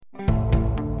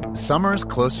Summer's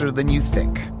closer than you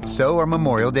think. So are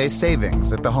Memorial Day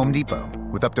savings at the Home Depot,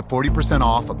 with up to 40%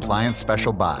 off appliance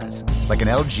special buys, like an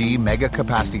LG Mega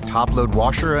Capacity top-load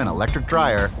washer and electric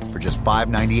dryer for just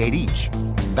 $5.98 each.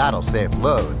 That'll save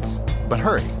loads. But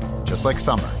hurry, just like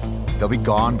summer, they'll be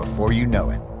gone before you know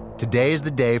it. Today is the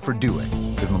day for doing,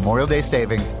 with Memorial Day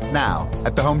savings now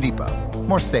at the Home Depot.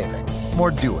 More saving,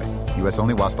 more doing. U.S.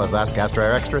 only while supplies last. Gas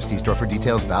dryer extra. See store for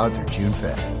details. Valid through June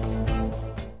 5th.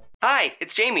 Hi,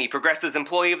 it's Jamie, Progressive's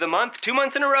Employee of the Month, 2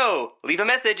 months in a row. Leave a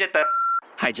message at the...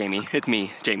 Hi, Jamie. It's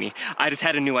me, Jamie. I just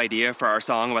had a new idea for our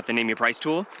song about the Name Your Price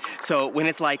tool. So when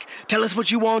it's like, tell us what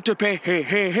you want to pay, hey,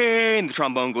 hey, hey, and the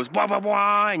trombone goes, blah, blah,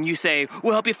 blah, and you say,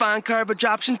 we'll help you find coverage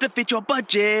options to fit your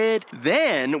budget.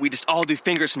 Then we just all do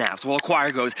finger snaps while a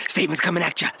choir goes, statements coming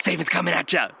at ya, statements coming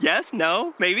at ya. Yes?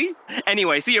 No? Maybe?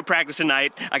 Anyway, see your practice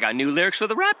tonight. I got new lyrics for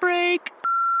the rap break.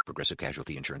 Progressive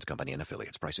Casualty Insurance Company and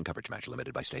Affiliates. Price and coverage match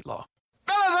limited by state law.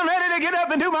 Fellas, I'm ready to get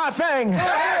up and do my thing.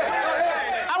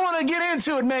 I want to get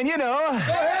into it, man, you know.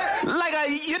 Like,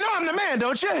 you know I'm the man,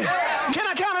 don't you? Can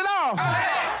I count it off?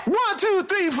 1, 2,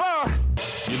 3, 4.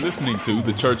 You're listening to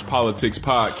the Church Politics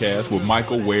Podcast with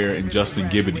Michael Ware and Justin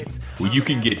Giboney, where you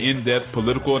can get in-depth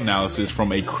political analysis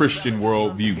from a Christian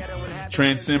worldview.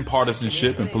 Transcend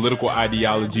partisanship and political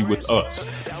ideology with us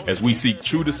as we seek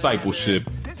true discipleship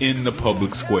in the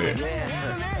public square.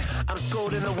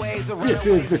 This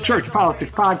is the Church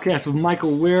Politics Podcast with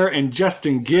Michael Ware and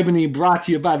Justin Giboney, brought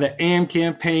to you by the AND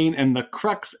campaign and the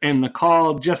Crux and the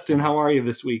Call. Justin, how are you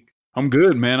this week? I'm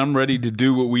good, man. I'm ready to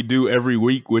do what we do every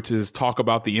week, which is talk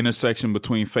about the intersection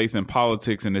between faith and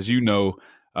politics. And as you know,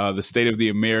 the state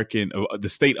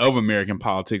of American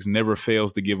politics never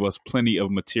fails to give us plenty of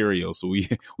material. So we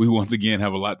once again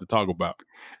have a lot to talk about.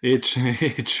 It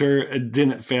sure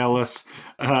didn't fail us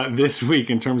this week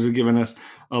in terms of giving us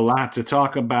a lot to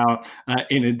talk about.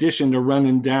 In addition to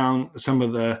running down some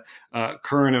of the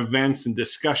current events and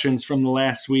discussions from the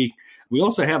last week, we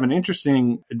also have an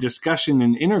interesting discussion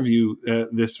and interview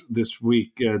this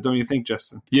week. Don't you think,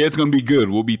 Justin? Yeah, it's going to be good.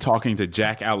 We'll be talking to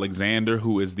Jack Alexander,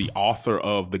 who is the author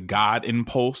of The God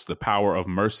Impulse, The Power of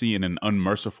Mercy in an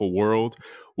Unmerciful World.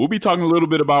 We'll be talking a little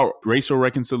bit about racial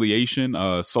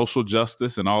reconciliation, social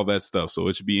justice, and all that stuff. So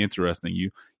it should be interesting.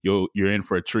 You're in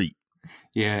for a treat.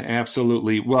 Yeah,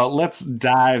 absolutely. Well, let's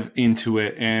dive into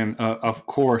it. And of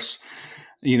course,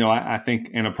 you know, I think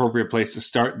an appropriate place to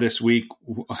start this week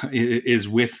is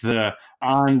with the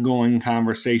ongoing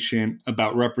conversation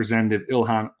about Representative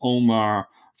Ilhan Omar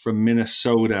from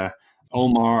Minnesota.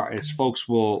 Omar, as folks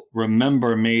will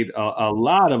remember, made a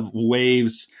lot of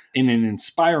waves in an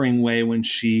inspiring way when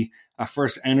she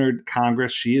first entered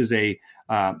Congress.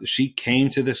 She came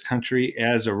to this country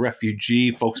as a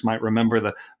refugee. Folks might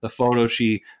remember the photo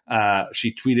she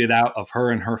tweeted out of her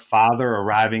and her father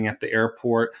arriving at the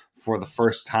airport for the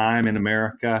first time in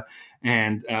America.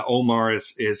 And Omar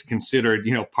is considered,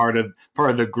 you know, part of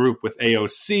the group with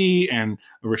AOC and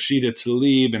Rashida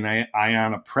Tlaib and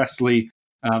Ayanna Pressley.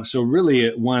 So really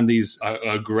one of these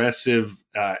aggressive,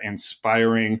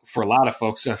 inspiring, for a lot of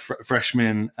folks,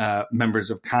 freshman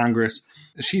members of Congress.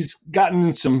 She's gotten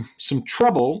in some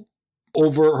trouble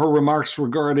over her remarks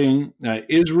regarding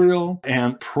Israel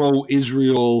and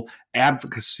pro-Israel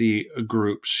advocacy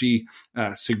groups. She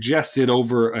suggested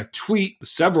over a tweet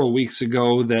several weeks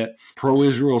ago that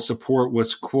pro-Israel support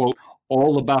was, quote,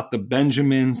 all about the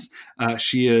Benjamins.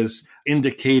 She has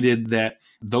indicated that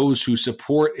those who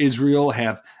support Israel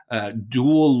have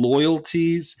dual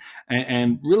loyalties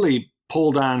and really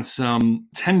pulled on some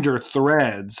tender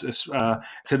threads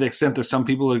to the extent that some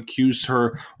people accused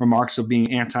her remarks of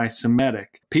being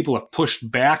anti-Semitic. People have pushed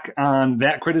back on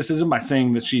that criticism by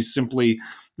saying that she's simply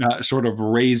sort of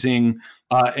raising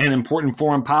an important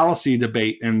foreign policy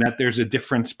debate, and that there's a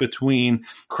difference between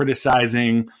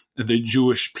criticizing the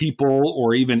Jewish people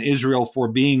or even Israel for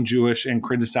being Jewish and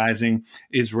criticizing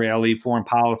Israeli foreign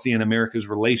policy and America's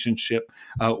relationship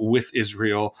with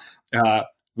Israel.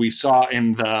 We saw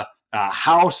in the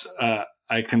House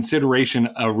a consideration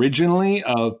originally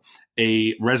of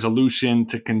a resolution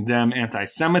to condemn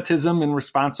anti-Semitism in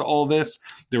response to all this.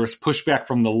 There was pushback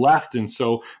from the left, and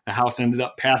so the House ended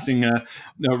up passing a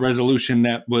resolution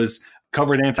that was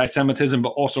covered anti-Semitism, but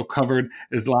also covered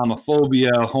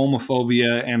Islamophobia,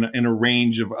 homophobia, and a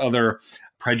range of other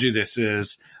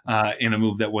prejudices in a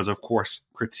move that was, of course,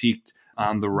 critiqued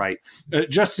on the right.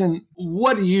 Justin,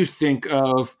 what do you think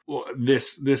of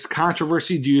this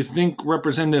controversy? Do you think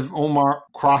Representative Omar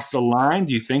crossed the line?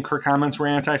 Do you think her comments were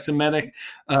anti-Semitic?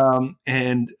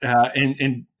 And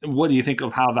what do you think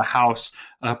of how the House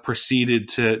proceeded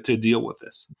to deal with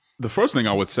this? The first thing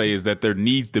I would say is that there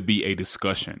needs to be a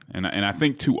discussion. And I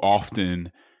think too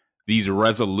often these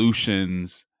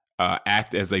resolutions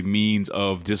act as a means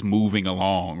of just moving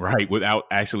along, right, without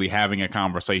actually having a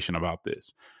conversation about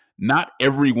this. Not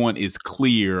everyone is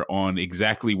clear on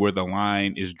exactly where the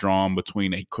line is drawn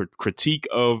between a critique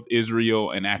of Israel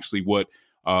and actually what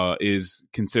is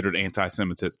considered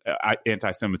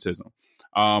anti-Semitism.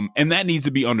 And that needs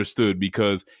to be understood,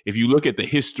 because if you look at the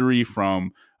history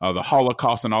from the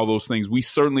Holocaust and all those things, we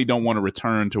certainly don't want to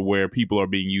return to where people are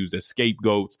being used as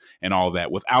scapegoats and all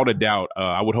that. Without a doubt,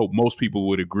 I would hope most people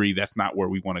would agree that's not where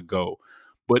we want to go.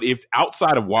 But if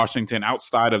outside of Washington,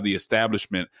 outside of the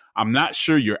establishment, I'm not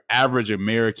sure your average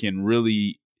American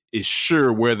really is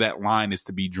sure where that line is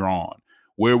to be drawn,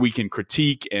 where we can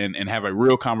critique and have a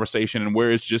real conversation and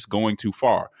where it's just going too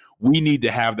far. We need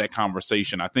to have that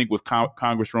conversation. I think with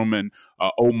Congresswoman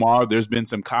Omar, there's been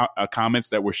some comments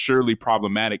that were surely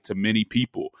problematic to many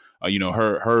people.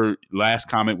 Her last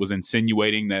comment was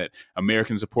insinuating that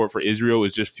American support for Israel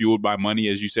is just fueled by money,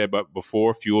 as you said, but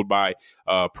before, fueled by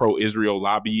pro-Israel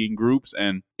lobbying groups.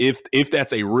 And if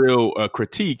that's a real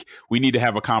critique, we need to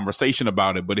have a conversation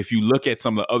about it. But if you look at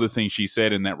some of the other things she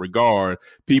said in that regard,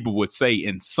 people would say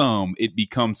in some, it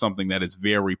becomes something that is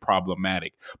very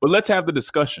problematic. But let's have the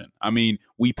discussion. I mean,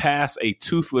 we pass a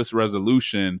toothless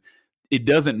resolution. It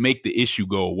doesn't make the issue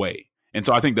go away. And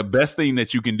so I think the best thing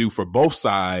that you can do for both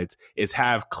sides is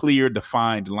have clear,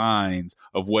 defined lines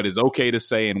of what is okay to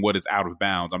say and what is out of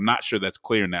bounds. I'm not sure that's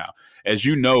clear now. As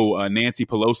you know, Nancy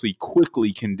Pelosi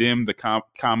quickly condemned the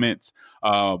comments,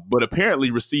 but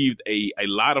apparently received a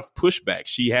lot of pushback.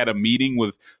 She had a meeting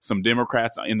with some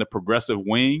Democrats in the progressive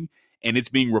wing, and it's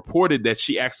being reported that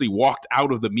she actually walked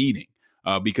out of the meeting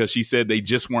because she said they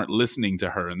just weren't listening to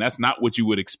her. And that's not what you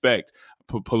would expect.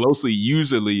 Pelosi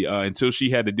usually, until she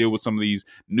had to deal with some of these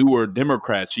newer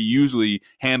Democrats, she usually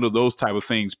handled those type of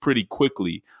things pretty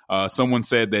quickly. Someone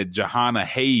said that Jahana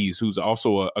Hayes, who's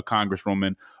also a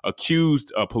congresswoman,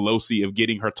 accused Pelosi of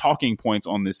getting her talking points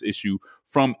on this issue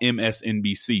from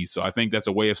MSNBC. So I think that's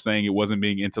a way of saying it wasn't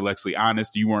being intellectually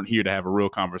honest. You weren't here to have a real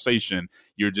conversation.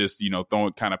 You're just,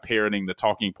 parroting the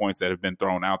talking points that have been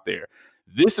thrown out there.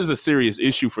 This is a serious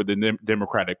issue for the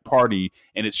Democratic Party,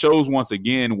 and it shows once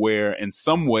again where, in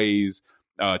some ways,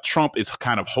 Trump is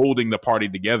kind of holding the party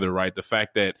together, right? The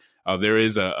fact that there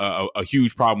is a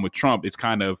huge problem with Trump, it's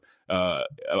kind of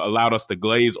allowed us to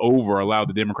allowed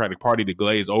the Democratic Party to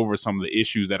glaze over some of the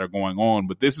issues that are going on.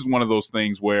 But this is one of those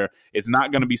things where it's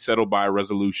not going to be settled by a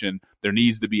resolution. There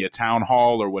needs to be a town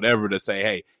hall or whatever to say,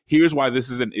 hey, here's why this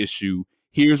is an issue.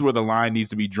 Here's where the line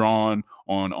needs to be drawn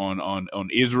on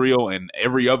Israel and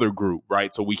every other group,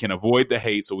 right? So we can avoid the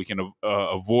hate, so we can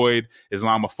avoid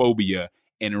Islamophobia,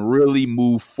 and really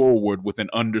move forward with an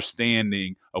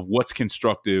understanding of what's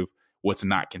constructive, what's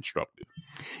not constructive.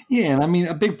 Yeah, and I mean,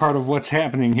 a big part of what's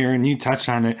happening here, and you touched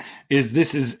on it, is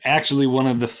this is actually one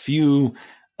of the few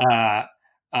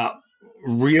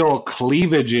real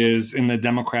cleavages in the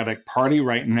Democratic Party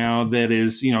right now that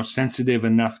is, sensitive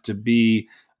enough to be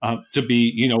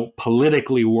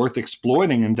politically worth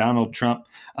exploiting. And Donald Trump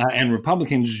and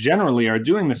Republicans generally are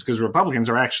doing this because Republicans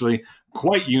are actually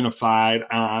quite unified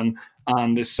on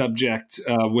this subject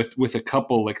with a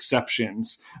couple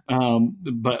exceptions.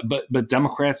 But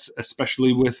Democrats,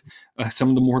 especially with some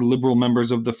of the more liberal members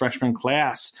of the freshman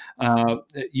class,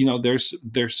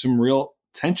 there's some real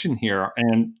tension here.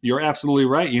 And you're absolutely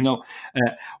right.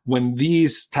 When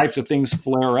these types of things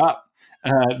flare up,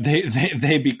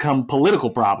 they become political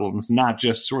problems, not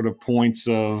just sort of points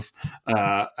of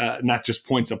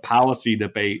policy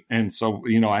debate. And so,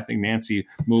 I think Nancy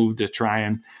moved to try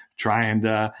and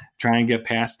get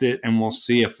past it, and we'll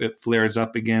see if it flares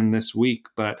up again this week.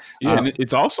 But and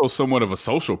it's also somewhat of a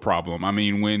social problem. I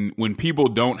mean, when people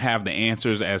don't have the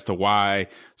answers as to why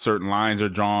certain lines are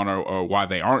drawn or why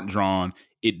they aren't drawn,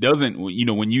 it doesn't,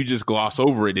 when you just gloss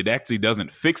over it, it actually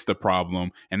doesn't fix the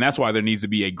problem. And that's why there needs to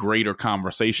be a greater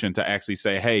conversation to actually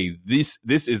say, hey, this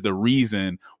is the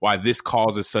reason why this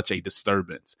causes such a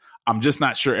disturbance. I'm just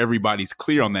not sure everybody's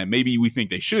clear on that. Maybe we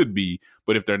think they should be,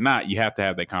 but if they're not, you have to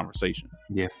have that conversation.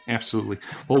 Yeah, absolutely.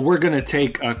 Well, we're going to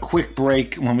take a quick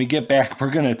break. When we get back, we're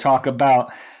going to talk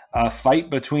about a fight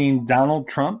between Donald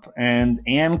Trump and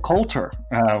Ann Coulter,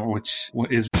 which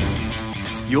is...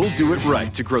 You'll do it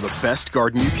right to grow the best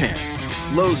garden you can.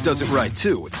 Lowe's does it right,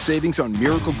 too, with savings on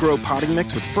Miracle Grow potting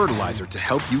mix with fertilizer to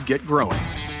help you get growing.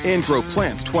 And grow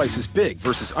plants twice as big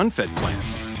versus unfed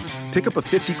plants. Pick up a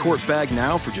 50-quart bag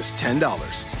now for just $10.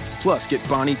 Plus, get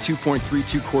Bonnie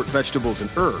 2.32-quart vegetables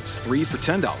and herbs, 3 for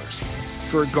 $10.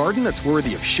 For a garden that's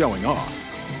worthy of showing off,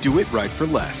 do it right for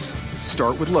less.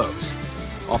 Start with Lowe's.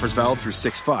 Offers valid through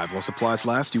 6/5 while supplies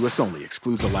last. U.S. only.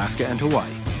 Excludes Alaska and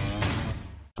Hawaii.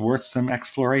 worth some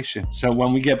exploration. So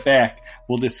when we get back,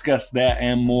 we'll discuss that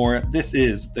and more. This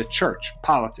is the Church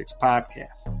Politics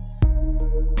Podcast.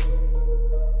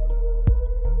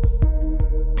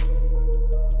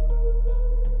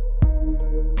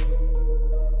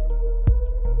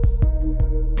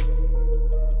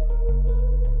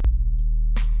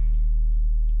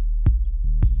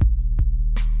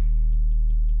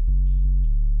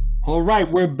 All right,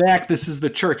 we're back. This is the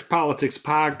Church Politics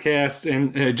Podcast.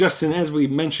 And Justin, as we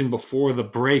mentioned before the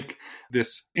break,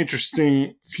 this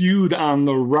interesting feud on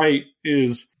the right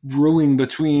is brewing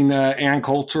between Ann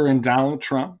Coulter and Donald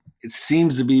Trump. It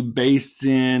seems to be based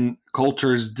in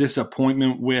Coulter's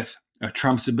disappointment with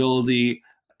Trump's ability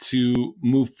to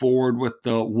move forward with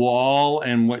the wall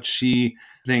and what she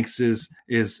thinks is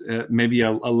maybe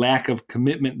a lack of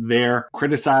commitment there.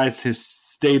 Criticized his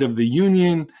State of the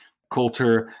Union.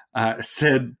 Coulter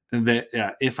said that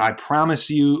if I promise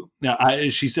you,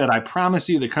 she said, I promise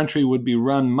you the country would be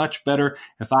run much better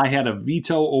if I had a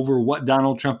veto over what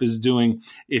Donald Trump is doing.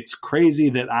 It's crazy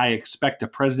that I expect a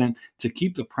president to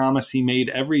keep the promise he made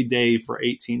every day for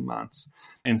 18 months.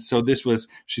 And so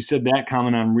she said that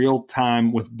comment on Real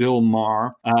Time with Bill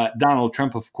Maher. Donald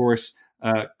Trump, of course,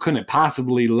 couldn't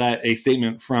possibly let a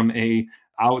statement from a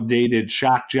outdated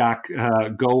shock jock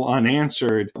go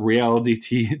unanswered reality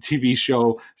TV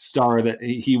show star that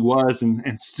he was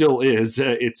and still is,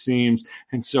 it seems.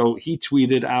 And so he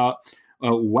tweeted out,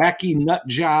 wacky nut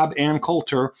job Ann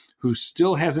Coulter, who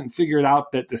still hasn't figured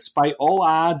out that despite all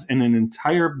odds and an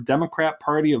entire Democrat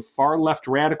party of far left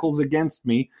radicals against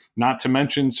me, not to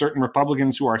mention certain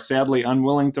Republicans who are sadly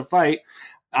unwilling to fight,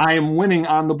 I am winning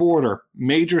on the border.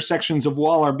 Major sections of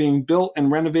wall are being built and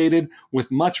renovated,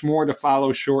 with much more to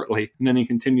follow shortly. And then he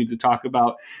continued to talk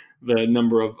about the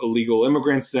number of illegal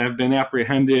immigrants that have been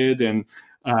apprehended and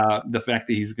the fact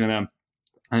that he's going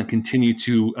to continue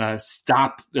to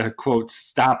stop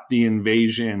the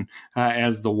invasion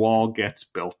as the wall gets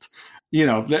built. You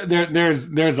know, there's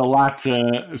a lot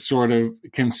to sort of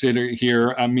consider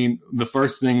here. I mean, the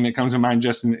first thing that comes to mind,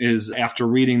 Justin, is after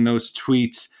reading those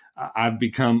tweets, I've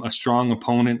become a strong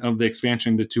opponent of the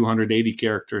expansion to 280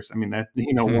 characters. I mean, that,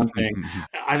 one thing.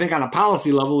 I think on a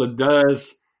policy level, it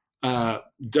does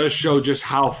show just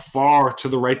how far to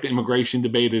the right the immigration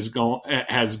debate has gone.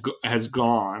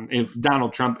 If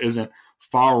Donald Trump isn't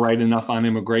far right enough on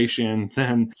immigration,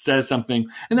 then says something.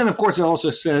 And then, of course, it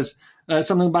also says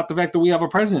something about the fact that we have a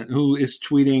president who is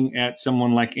tweeting at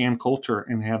someone like Ann Coulter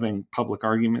and having public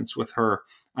arguments with her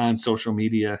on social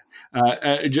media.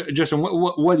 Justin,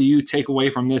 what do you take away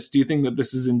from this? Do you think that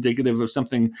this is indicative of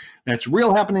something that's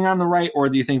real happening on the right, or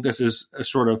do you think this is a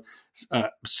sort of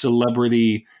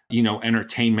celebrity,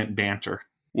 entertainment banter?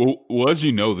 Well, as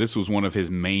you know, this was one of his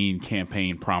main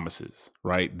campaign promises,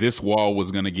 right? This wall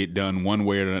was going to get done one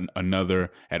way or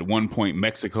another. At one point,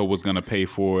 Mexico was going to pay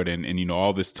for it, and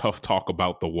all this tough talk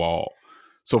about the wall.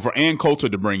 So for Ann Coulter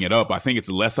to bring it up, I think it's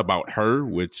less about her,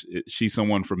 which she's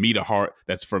someone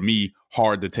that's for me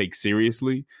hard to take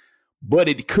seriously. But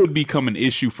it could become an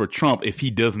issue for Trump if he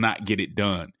does not get it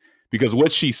done. Because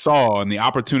what she saw and the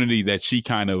opportunity that she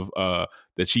that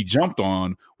she jumped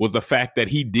on was the fact that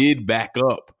he did back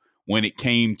up when it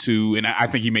came to, and I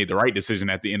think he made the right decision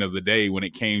at the end of the day when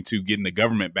it came to getting the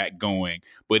government back going.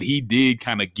 But he did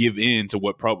kind of give in to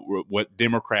what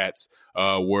Democrats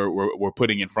were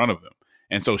putting in front of him.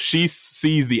 And so she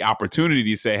sees the opportunity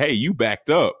to say, hey, you backed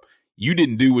up. You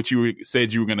didn't do what you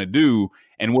said you were going to do.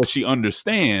 And what she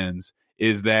understands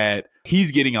is that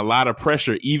he's getting a lot of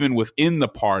pressure even within the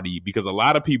party, because a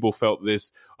lot of people felt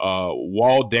this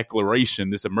wall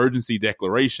declaration, this emergency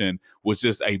declaration, was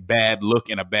just a bad look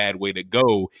and a bad way to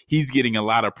go. He's getting a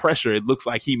lot of pressure. It looks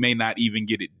like he may not even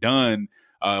get it done,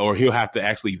 or he'll have to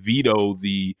actually veto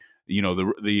the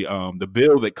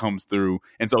bill that comes through.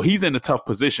 And so he's in a tough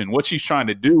position. What she's trying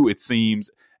to do, it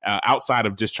seems, outside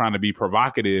of just trying to be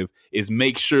provocative, is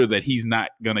make sure that he's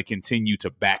not going to continue to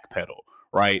backpedal.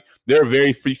 Right. There are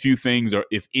very few things, or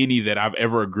if any, that I've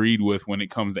ever agreed with when it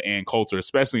comes to Ann Coulter,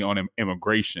 especially on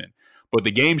immigration. But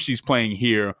the game she's playing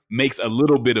here makes a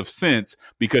little bit of sense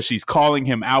because she's calling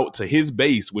him out to his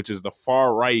base, which is the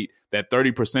far right, that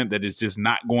 30% that is just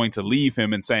not going to leave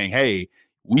him, and saying, hey,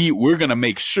 we're going to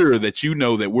make sure that you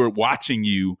know that we're watching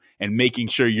you and making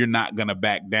sure you're not going to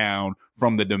back down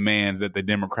from the demands that the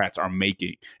Democrats are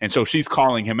making. And so she's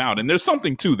calling him out. And there's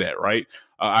something to that, right?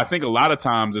 I think a lot of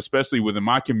times, especially within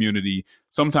my community,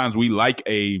 sometimes we like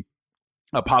a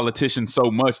politician so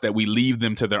much that we leave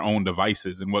them to their own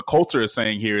devices. And what Coulter is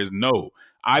saying here is, no,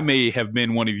 I may have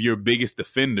been one of your biggest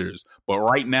defenders, but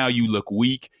right now you look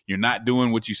weak. You're not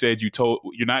doing what you said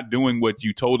you're not doing what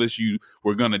you told us you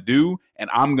were going to do, and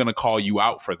I'm going to call you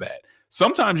out for that.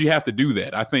 Sometimes you have to do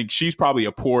that. I think she's probably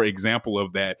a poor example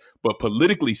of that. But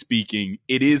politically speaking,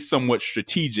 it is somewhat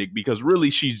strategic because really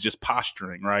she's just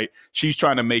posturing, right? She's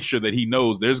trying to make sure that he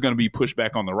knows there's going to be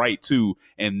pushback on the right too.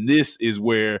 And this is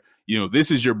where,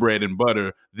 this is your bread and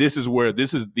butter. These are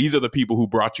the people who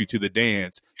brought you to the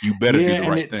dance. You better do the right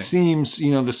thing. And it seems,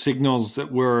 the signals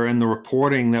that we're in the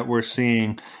reporting that we're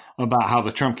seeing about how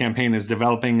the Trump campaign is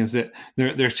developing is that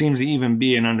there seems to even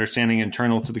be an understanding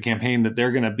internal to the campaign that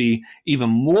they're going to be even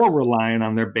more reliant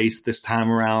on their base this time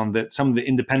around, that some of the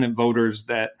independent voters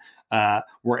that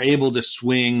were able to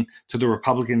swing to the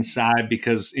Republican side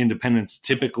because independents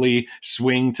typically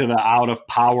swing to the out of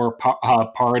power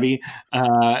party,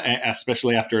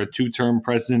 especially after a 2-term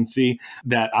presidency.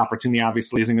 That opportunity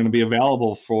obviously isn't going to be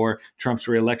available for Trump's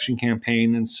reelection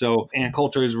campaign. And so Ann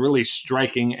Coulter is really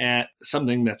striking at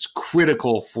something that's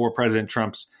critical for President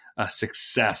Trump's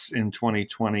success in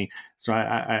 2020. So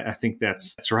I think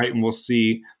that's right. And we'll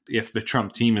see if the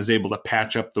Trump team is able to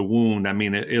patch up the wound. I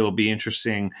mean, it'll be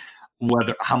interesting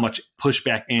how much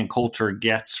pushback Ann Coulter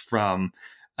gets from,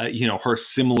 her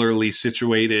similarly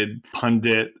situated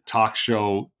pundit talk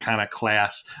show kind of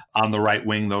class on the right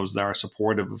wing, those that are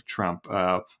supportive of Trump.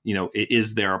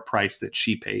 Is there a price that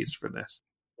she pays for this?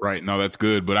 Right. No, that's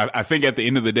good. But I think at the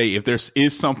end of the day, if there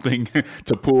is something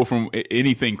to pull from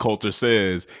anything Coulter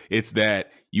says, it's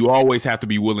that you always have to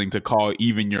be willing to call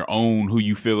even your own, who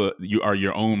you feel you are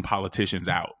your own politicians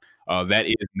out. That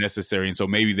is necessary. And so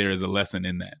maybe there is a lesson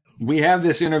in that. We have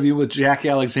this interview with Jack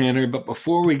Alexander, but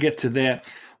before we get to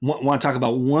that, want to talk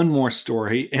about one more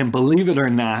story. And believe it or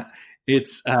not,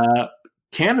 it's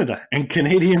Canada and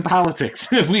Canadian politics.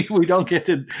 We don't get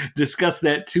to discuss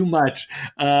that too much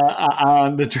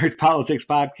on the Church Politics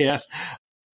podcast.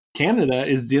 Canada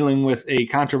is dealing with a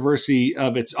controversy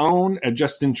of its own.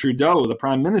 Justin Trudeau, the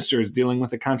prime minister, is dealing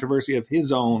with a controversy of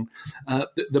his own.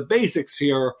 The basics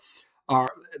here are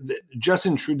that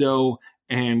Justin Trudeau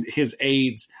and his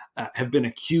aides have been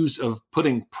accused of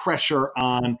putting pressure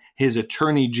on his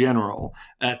attorney general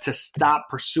to stop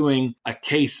pursuing a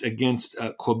case against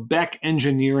Quebec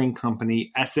engineering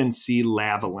company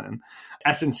SNC-Lavalin.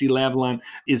 SNC-Lavalin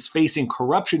is facing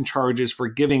corruption charges for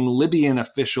giving Libyan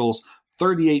officials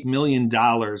 $38 million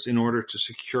in order to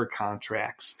secure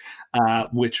contracts,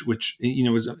 which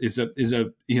is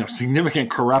a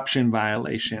significant corruption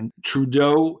violation.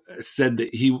 Trudeau said that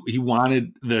he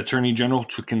wanted the Attorney General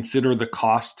to consider the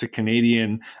cost to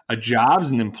Canadian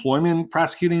jobs and employment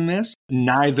prosecuting this.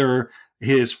 Neither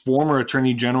his former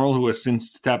Attorney General, who has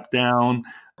since stepped down,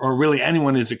 or really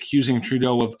anyone is accusing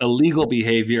Trudeau of illegal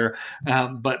behavior,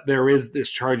 but there is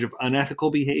this charge of unethical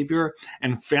behavior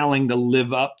and failing to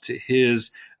live up to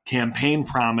his campaign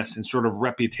promise and sort of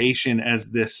reputation as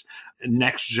this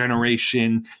next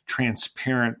generation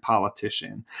transparent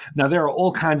politician. Now, there are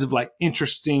all kinds of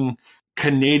interesting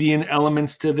Canadian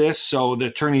elements to this. So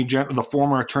the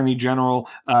former Attorney General,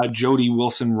 Jody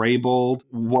Wilson-Raybould,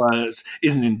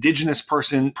 is an Indigenous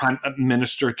person. Prime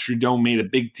Minister Trudeau made a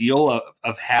big deal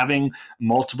of having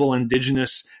multiple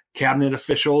Indigenous cabinet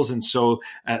officials. And so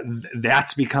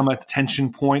that's become a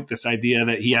tension point, this idea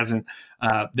that he hasn't,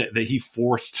 that he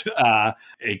forced a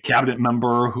cabinet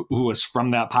member who was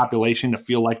from that population to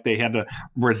feel like they had to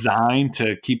resign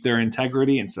to keep their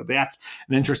integrity. And so that's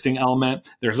an interesting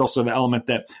element. There's also the element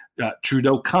that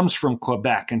Trudeau comes from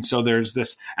Quebec. And so there's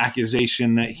this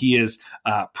accusation that he is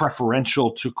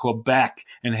preferential to Quebec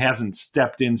and hasn't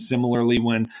stepped in similarly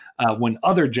when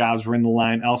other jobs were in the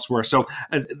line elsewhere. So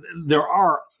there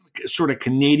are sort of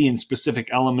Canadian specific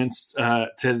elements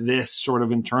to this sort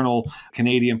of internal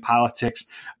Canadian politics.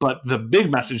 But the big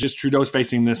message is Trudeau's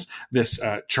facing this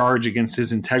charge against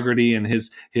his integrity and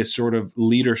his sort of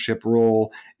leadership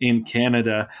role in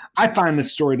Canada. I find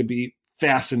this story to be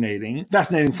fascinating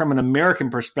from an American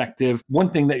perspective.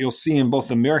 One thing that you'll see in both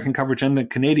the American coverage and the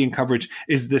Canadian coverage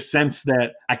is the sense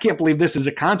that I can't believe this is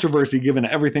a controversy given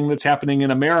everything that's happening in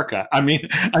America. I mean,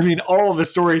 all of the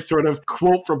stories sort of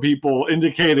quote from people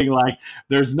indicating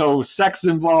there's no sex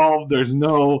involved, there's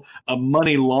no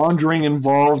money laundering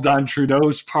involved on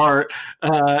Trudeau's part,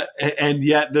 and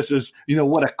yet this is,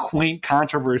 what a quaint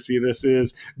controversy this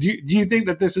is. Do you think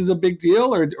that this is a big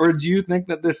deal, or do you think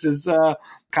that this is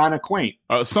kind of quaint?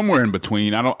 Somewhere in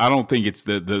between. I don't think it's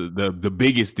the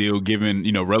biggest deal given,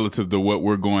 relative to what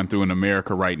we're going through in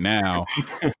America right now.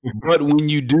 But when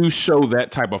you do show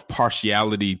that type of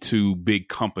partiality to big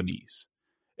companies,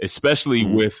 especially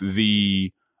with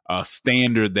the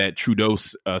standard that Trudeau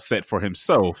set for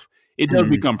himself, it does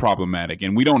become problematic.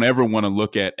 And we don't ever want to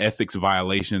look at ethics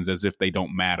violations as if they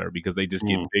don't matter, because they just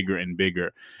get bigger and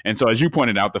bigger. And so, as you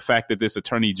pointed out, the fact that this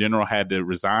attorney general had to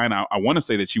resign, I want to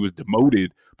say that she was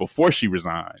demoted before she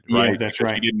resigned, right? Yeah, that's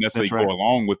because right. She didn't necessarily go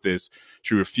along with this.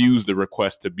 She refused the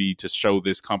request to show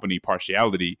this company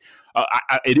partiality.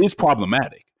 It is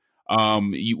problematic.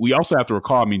 We also have to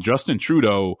recall, I mean, Justin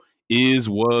Trudeau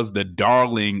was the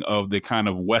darling of the kind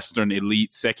of Western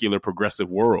elite secular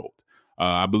progressive world.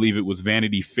 I believe it was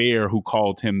Vanity Fair who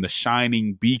called him the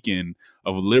shining beacon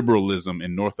of liberalism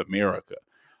in North America.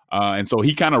 And so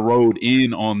he kind of rode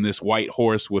in on this white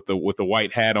horse with the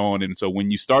white hat on. And so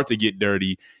when you start to get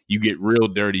dirty, you get real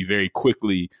dirty very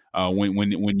quickly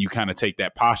when you kind of take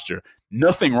that posture.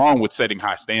 Nothing wrong with setting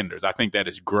high standards. I think that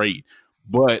is great.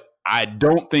 But I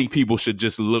don't think people should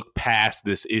just look past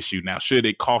this issue. Now, should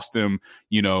it cost them,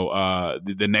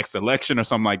 the next election or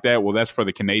something like that? Well, that's for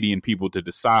the Canadian people to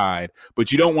decide.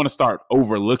 But you don't want to start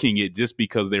overlooking it just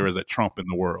because there is a Trump in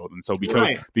the world. And so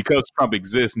because Trump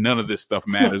exists, none of this stuff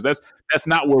matters. That's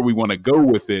not where we want to go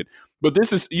with it. But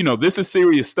this is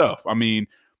serious stuff. I mean,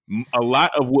 a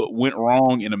lot of what went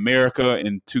wrong in America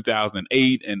in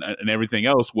 2008 and everything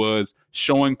else was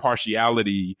showing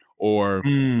partiality or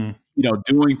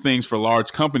doing things for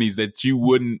large companies that you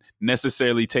wouldn't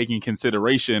necessarily take in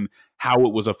consideration how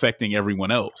it was affecting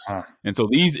everyone else. And so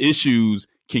these issues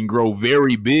can grow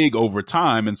very big over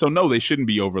time. And so, no, they shouldn't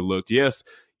be overlooked. Yes,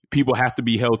 people have to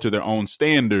be held to their own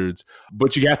standards,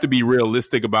 but you have to be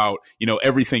realistic about,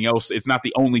 everything else. It's not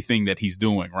the only thing that he's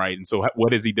doing, right? And so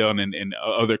what has he done in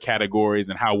other categories,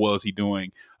 and how well is he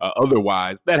doing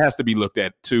otherwise? That has to be looked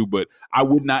at too, but I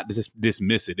would not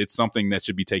dismiss it. It's something that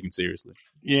should be taken seriously.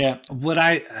 Yeah. What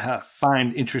I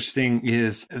find interesting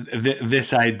is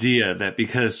this idea that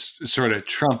because sort of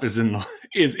Trump is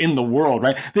in the world,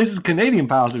 right? This is Canadian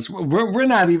politics. We're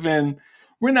not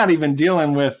even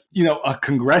dealing with, a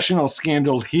congressional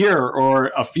scandal here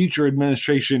or a future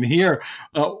administration here.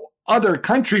 Other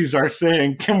countries are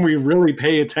saying, can we really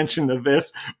pay attention to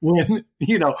this when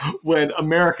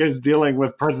America is dealing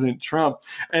with President Trump?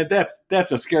 And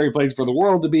that's a scary place for the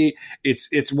world to be.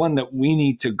 It's one that we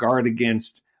need to guard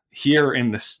against here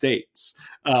in the States,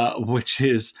 which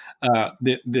is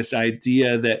this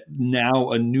idea that now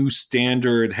a new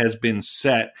standard has been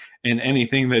set, and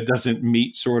anything that doesn't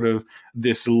meet sort of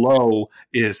this low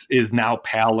is now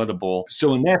palatable.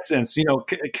 So in that sense,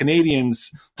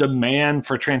 Canadians' demand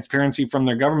for transparency from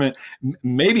their government,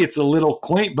 maybe it's a little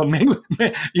quaint, but maybe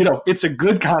it's a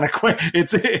good kind of quaint.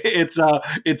 It's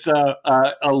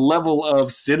a level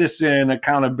of citizen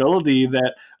accountability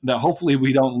that hopefully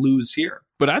we don't lose here.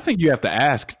 But I think you have to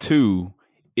ask too,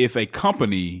 if a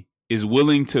company is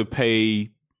willing to pay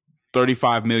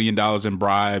 $35 million in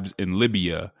bribes in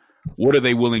Libya, what are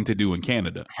they willing to do in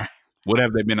Canada? What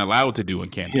have they been allowed to do in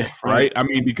Canada? Yeah, right. I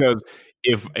mean, because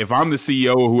if I'm the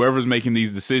CEO or whoever's making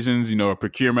these decisions, a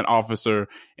procurement officer,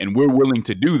 and we're willing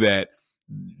to do that,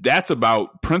 that's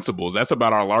about principles. That's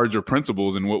about our larger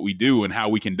principles and what we do and how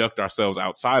we conduct ourselves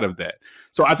outside of that.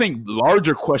 So I think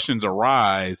larger questions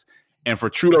arise. And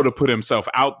for Trudeau to put himself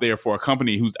out there for a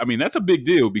company that's a big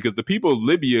deal, because the people of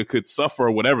Libya could suffer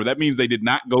or whatever. That means they did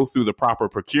not go through the proper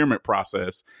procurement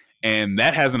process. And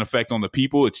that has an effect on the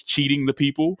people. It's cheating the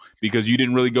people because you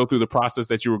didn't really go through the process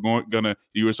that you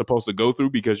were supposed to go through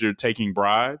because you're taking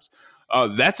bribes.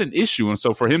 That's an issue. And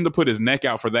so for him to put his neck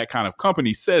out for that kind of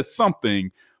company says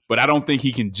something, but I don't think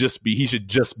he should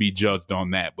just be judged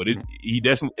on that. But he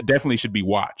definitely should be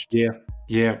watched.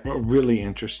 Yeah, really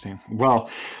interesting. Well,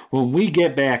 when we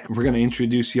get back, we're going to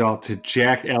introduce y'all to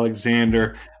Jack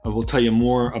Alexander. We'll tell you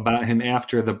more about him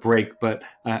after the break, but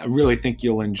I really think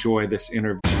you'll enjoy this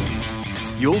interview.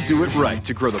 You'll do it right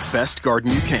to grow the best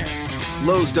garden you can.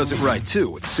 Lowe's does it right, too,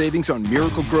 with savings on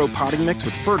Miracle Grow potting mix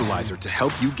with fertilizer to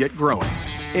help you get growing.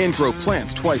 And grow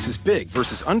plants twice as big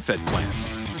versus unfed plants.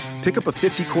 Pick up a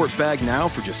 50-quart bag now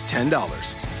for just $10.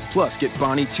 Plus, get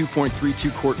Bonnie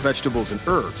 2.32-quart vegetables and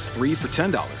herbs, 3 for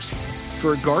 $10.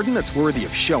 For a garden that's worthy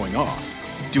of showing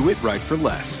off, do it right for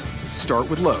less. Start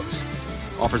with Lowe's.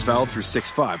 Offers valid through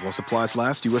 6/5 while supplies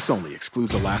last. U.S. only.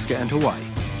 Excludes Alaska and Hawaii.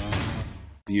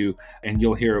 And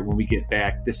you'll hear it when we get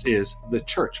back. This is the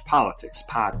Church Politics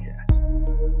Podcast.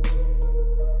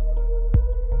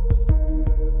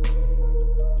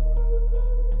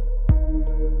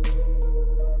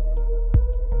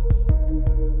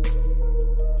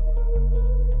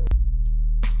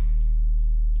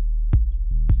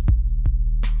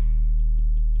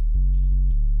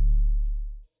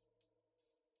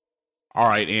 All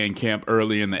right, Ann Camp,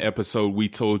 early in the episode, we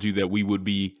told you that we would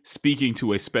be speaking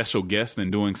to a special guest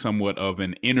and doing somewhat of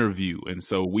an interview. And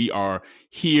so we are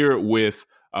here with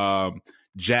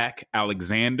Jack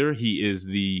Alexander. He is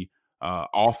the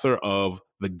author of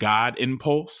The God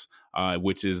Impulse,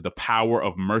 which is the power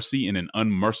of mercy in an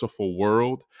unmerciful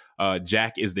world.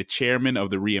 Jack is the chairman of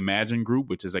the Reimagine Group,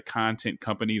 which is a content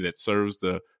company that serves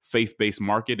the faith-based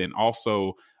market, and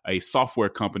also a software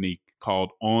company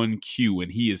called On Q.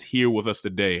 And he is here with us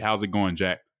today. How's it going,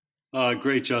 Jack?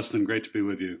 Great, Justin. Great to be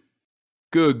with you.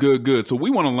 Good, good, good. So we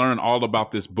want to learn all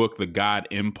about this book, The God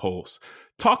Impulse.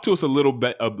 Talk to us a little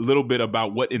bit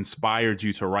about what inspired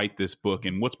you to write this book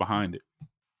and what's behind it.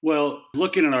 Well,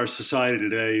 looking at our society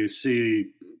today, you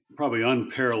see probably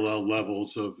unparalleled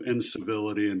levels of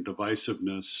incivility and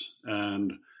divisiveness.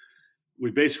 And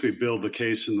we basically build the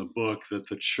case in the book that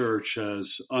the church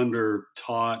has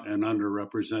under-taught and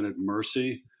underrepresented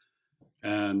mercy.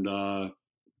 And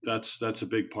that's a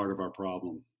big part of our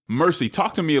problem. Mercy.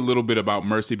 Talk to me a little bit about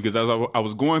mercy, because as I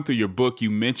was going through your book,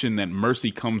 you mentioned that mercy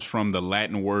comes from the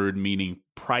Latin word meaning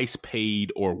price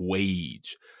paid or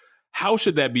wage. How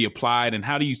should that be applied, and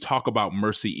how do you talk about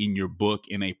mercy in your book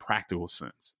in a practical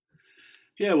sense?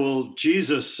 Yeah, well,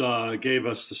 Jesus gave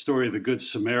us the story of the Good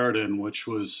Samaritan, which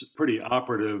was pretty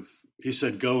operative. He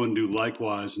said, go and do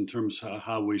likewise in terms of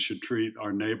how we should treat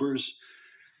our neighbors.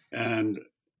 And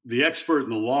the expert in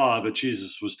the law that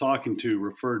Jesus was talking to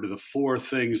referred to the four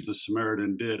things the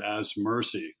Samaritan did as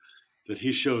mercy, that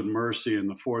he showed mercy. And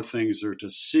the four things are to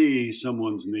see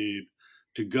someone's need,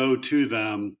 to go to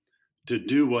them, to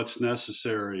do what's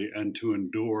necessary, and to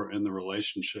endure in the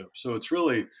relationship. So it's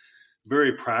really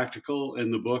very practical.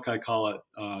 In the book, I call it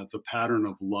the pattern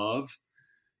of love.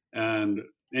 And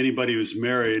anybody who's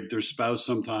married, their spouse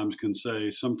sometimes can say,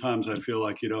 sometimes I feel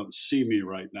like you don't see me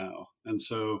right now. And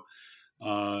so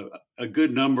a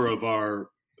good number of our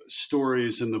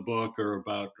stories in the book are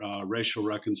about racial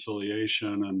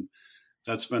reconciliation, and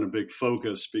that's been a big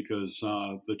focus because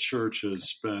the church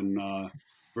has been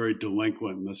very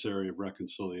delinquent in this area of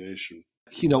reconciliation.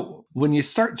 You know, when you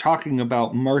start talking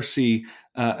about mercy,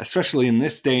 especially in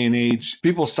this day and age,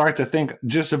 people start to think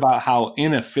just about how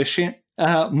inefficient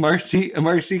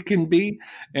mercy can be,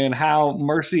 and how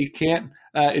mercy can't.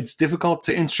 It's difficult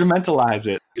to instrumentalize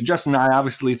it. Justin and I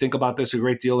obviously think about this a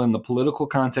great deal in the political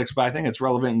context, but I think it's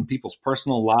relevant in people's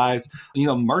personal lives. You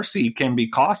know, mercy can be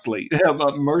costly.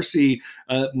 But mercy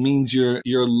means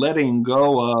you're letting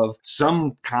go of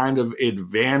some kind of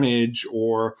advantage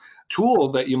or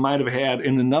tool that you might have had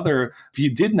in another if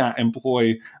you did not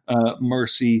employ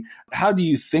mercy. How do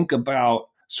you think about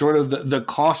sort of the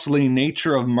costly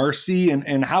nature of mercy,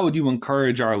 and how would you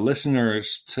encourage our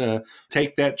listeners to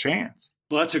take that chance?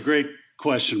 Well, that's a great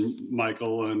question,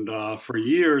 Michael. And for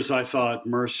years, I thought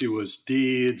mercy was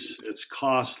deeds. It's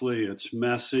costly. It's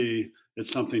messy.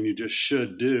 It's something you just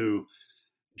should do.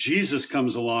 Jesus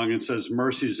comes along and says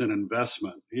mercy is an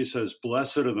investment. He says,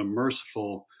 blessed are the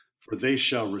merciful, for they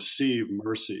shall receive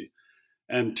mercy.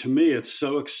 And to me, it's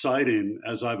so exciting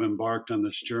as I've embarked on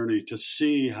this journey to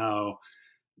see how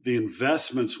the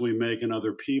investments we make in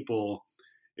other people,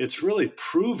 it's really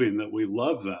proving that we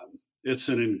love them. It's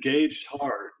an engaged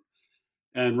heart.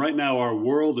 And right now, our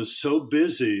world is so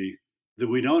busy that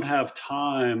we don't have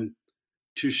time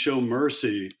to show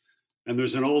mercy. And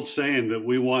there's an old saying that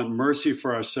we want mercy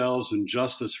for ourselves and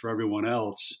justice for everyone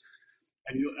else.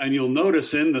 And you'll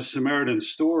notice in the Samaritan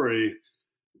story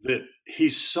that he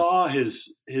saw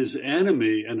his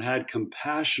enemy and had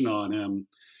compassion on him.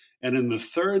 And in the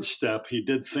third step, he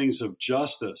did things of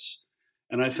justice.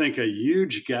 And I think a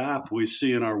huge gap we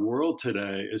see in our world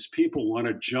today is people want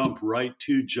to jump right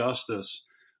to justice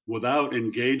without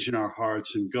engaging our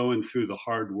hearts and going through the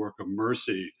hard work of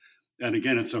mercy. And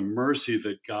again, it's a mercy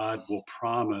that God will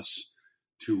promise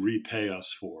to repay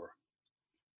us for.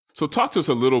 So talk to us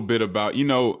a little bit about, you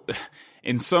know,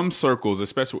 in some circles,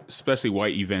 especially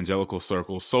white evangelical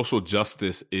circles, social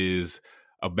justice is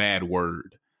a bad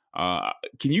word.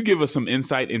 Can you give us some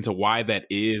insight into why that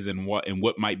is, and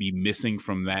what might be missing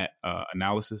from that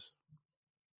analysis?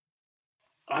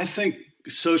 I think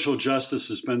social justice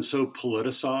has been so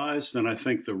politicized, and I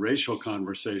think the racial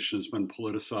conversation has been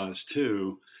politicized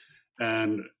too.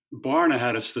 And Barna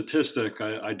had a statistic.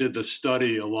 I did the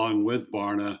study along with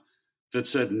Barna that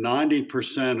said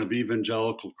 90% of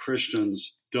evangelical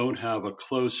Christians don't have a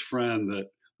close friend that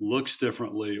looks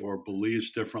differently or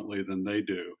believes differently than they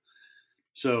do.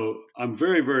 So I'm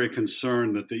very, very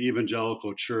concerned that the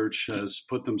evangelical church has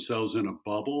put themselves in a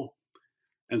bubble.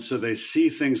 And so they see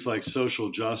things like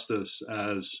social justice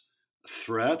as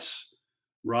threats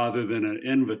rather than an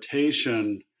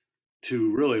invitation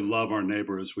to really love our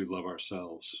neighbor as we love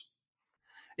ourselves.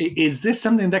 Is this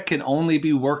something that can only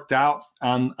be worked out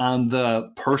on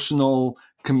the personal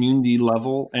community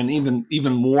level, and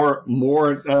even more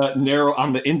narrow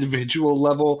on the individual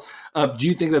level? Do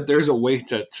you think that there's a way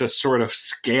to sort of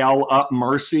scale up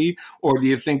mercy, or do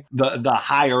you think the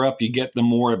higher up you get, the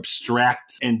more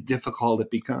abstract and difficult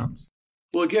it becomes?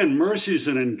 Well, again, mercy is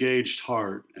an engaged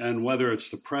heart, and whether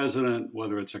it's the president,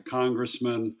 whether it's a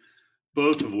congressman,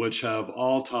 both of which have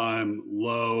all-time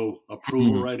low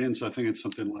approval ratings. I think it's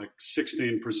something like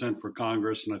 16% for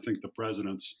Congress, and I think the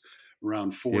president's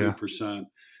around 40%.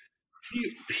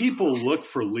 People look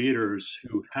for leaders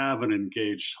who have an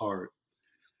engaged heart.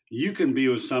 You can be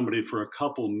with somebody for a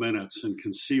couple minutes and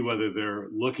can see whether they're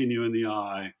looking you in the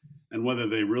eye and whether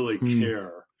they really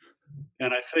care.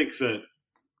 And I think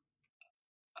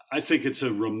it's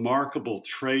a remarkable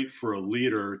trait for a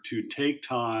leader to take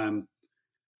time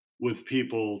with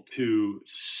people, to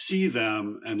see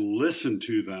them and listen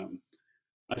to them.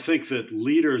 I think that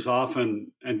leaders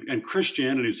often, and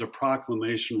Christianity is a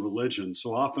proclamation religion,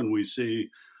 so often we see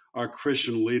our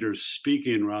Christian leaders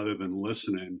speaking rather than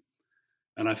listening.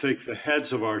 And I think the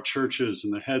heads of our churches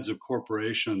and the heads of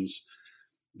corporations,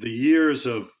 the years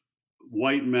of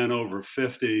white men over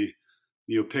 50,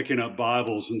 picking up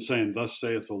Bibles and saying, "Thus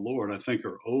saith the Lord," I think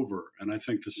are over. And I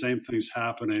think the same thing's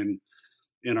happening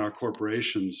in our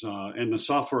corporations. And the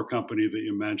software company that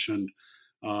you mentioned,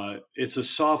 it's a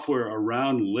software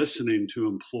around listening to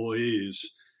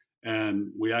employees.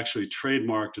 And we actually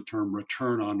trademarked the term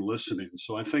return on listening.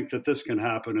 So I think that this can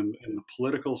happen in the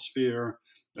political sphere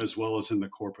as well as in the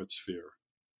corporate sphere.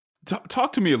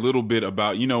 Talk to me a little bit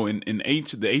about,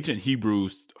 the ancient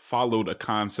Hebrews followed a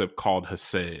concept called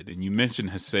Hesed, and you mentioned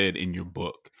Hesed in your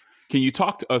book. Can you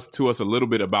talk to us a little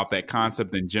bit about that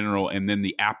concept in general, and then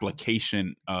the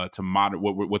application to modern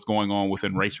what's going on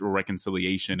within racial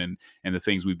reconciliation and the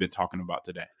things we've been talking about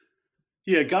today?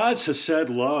 Yeah, God's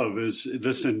Hesed love is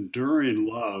this enduring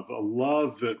love, a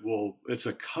love it's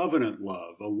a covenant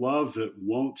love, a love that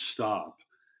won't stop.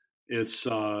 It's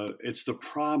the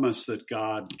promise that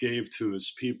God gave to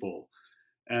his people.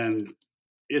 And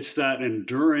it's that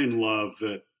enduring love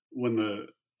that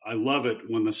I love it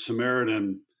when the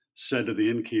Samaritan said to the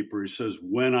innkeeper, he says,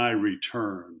 "When I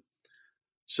return."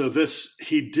 So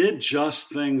he did just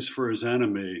things for his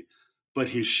enemy, but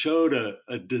he showed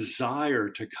a desire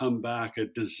to come back, a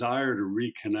desire to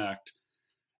reconnect.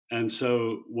 And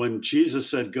so when Jesus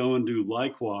said, "Go and do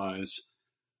likewise,"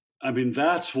 I mean,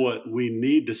 that's what we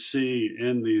need to see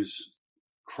in these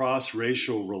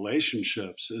cross-racial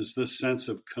relationships, is this sense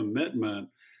of commitment.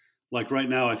 Like right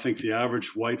now, I think the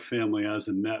average white family has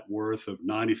a net worth of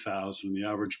 $90,000. The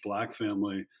average black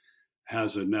family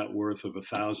has a net worth of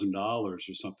 $1,000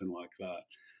 or something like that.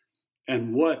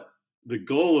 And what the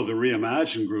goal of the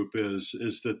Reimagine group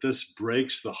is that this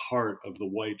breaks the heart of the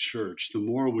white church. The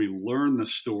more we learn the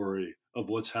story of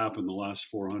what's happened the last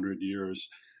 400 years,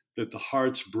 that the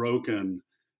heart's broken.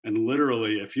 And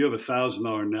literally, if you have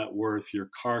 $1,000 net worth, your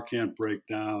car can't break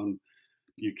down,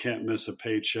 you can't miss a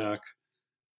paycheck.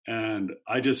 And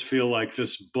I just feel like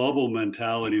this bubble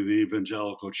mentality of the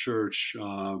evangelical church,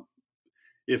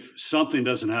 if something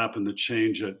doesn't happen to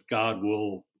change it, God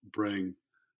will bring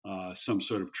some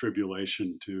sort of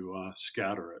tribulation to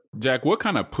scatter it. Jack, what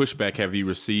kind of pushback have you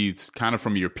received kind of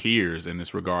from your peers in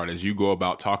this regard as you go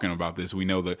about talking about this? We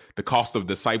know that the cost of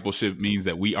discipleship means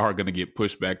that we are going to get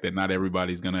pushback, that not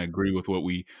everybody's going to agree with what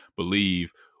we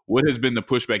believe. What has been the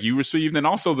pushback you received, and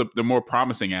also the more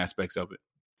promising aspects of it?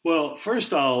 Well,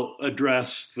 first I'll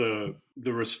address the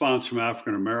response from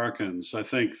African Americans. I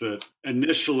think that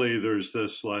initially there's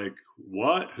this like,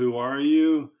 "What? Who are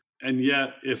you?" And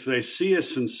yet, if they see a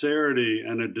sincerity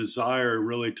and a desire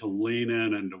really to lean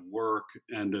in and to work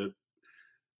and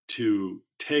to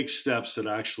take steps that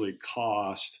actually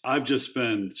cost, I've just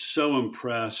been so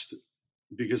impressed,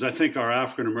 because I think our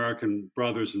African American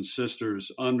brothers and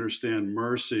sisters understand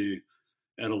mercy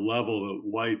at a level that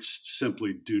whites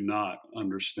simply do not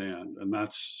understand. And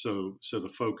that's so the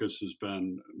focus has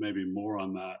been maybe more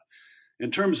on that.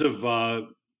 In terms of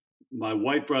my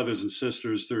white brothers and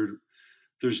sisters,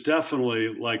 there's definitely,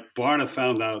 like Barna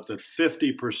found out that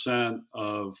 50%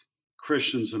 of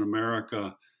Christians in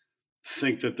America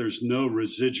think that there's no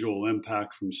residual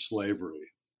impact from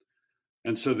slavery.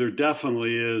 And so there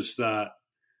definitely is that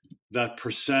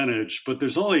percentage, but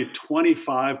there's only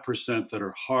 25% that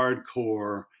are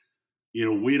hardcore.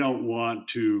 We don't want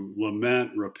to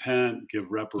lament, repent,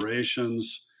 give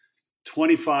reparations.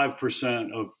 25%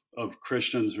 of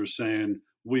Christians are saying,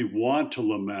 we want to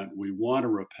lament, we want to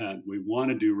repent, we want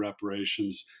to do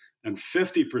reparations. And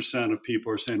 50% of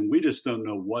people are saying, we just don't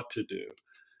know what to do.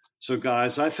 So,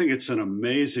 guys, I think it's an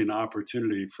amazing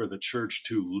opportunity for the church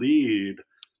to lead,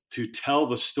 to tell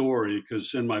the story,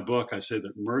 because in my book, I say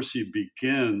that mercy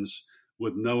begins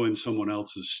with knowing someone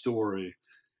else's story.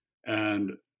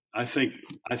 And I think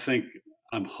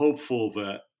I'm hopeful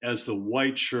that as the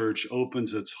white church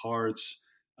opens its hearts,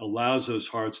 allows those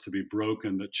hearts to be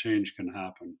broken, that change can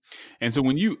happen. And so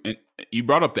when you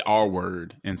brought up the R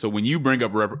word, and so when you bring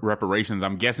up reparations,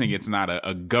 I'm guessing it's not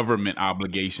a government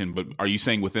obligation, but are you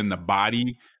saying within the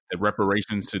body that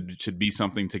reparations should be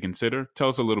something to consider? Tell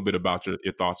us a little bit about your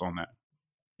thoughts on that.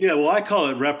 Yeah, well, I call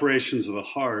it reparations of the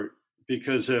heart,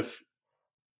 because in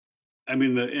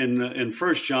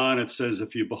 1 John, it says,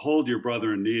 if you behold your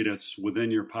brother in need, it's within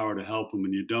your power to help him,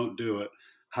 and you don't do it,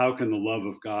 how can the love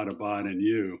of God abide in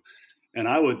you? And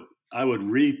I would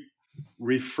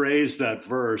rephrase that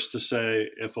verse to say,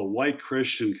 if a white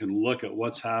Christian can look at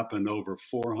what's happened over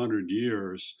 400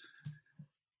 years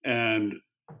and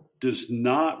does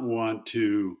not want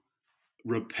to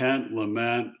repent,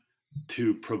 lament,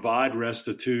 to provide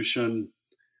restitution,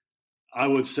 I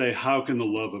would say, how can the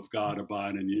love of God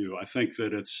abide in you? I think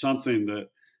that it's something that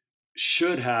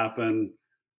should happen,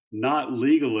 not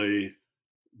legally,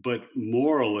 but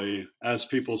morally, as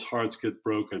people's hearts get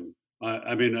broken.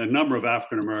 I mean, a number of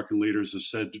African-American leaders have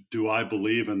said, do I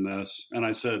believe in this? And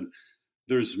I said,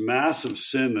 there's massive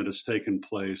sin that has taken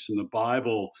place. And the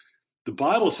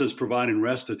Bible says providing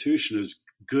restitution is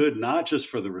good, not just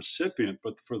for the recipient,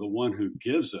 but for the one who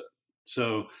gives it.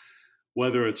 So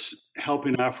whether it's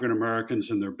helping African-Americans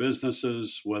in their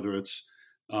businesses, whether it's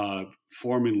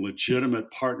forming legitimate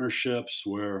partnerships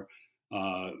where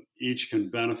each can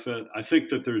benefit. I think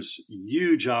that there's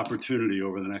huge opportunity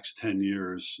over the next 10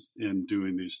 years in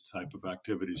doing these type of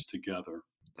activities together.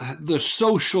 The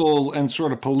social and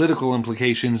sort of political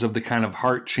implications of the kind of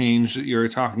heart change that you're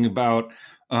talking about,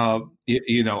 I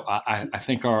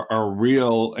think are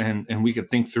real, and we could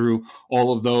think through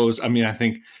all of those. I mean, I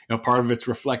think part of it's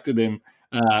reflected in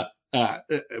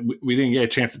we didn't get a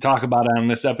chance to talk about it on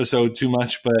this episode too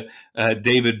much, but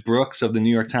David Brooks of the New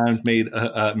York Times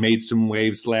made some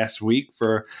waves last week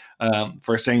for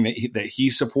saying that he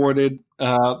supported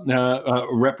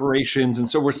reparations, and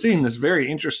so we're seeing this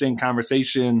very interesting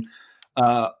conversation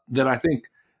that I think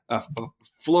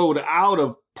flowed out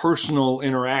of personal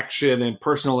interaction and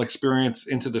personal experience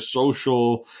into the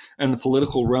social and the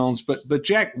political realms. But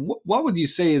Jack, what would you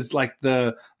say is like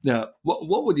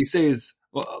what would you say is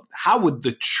how would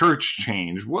the church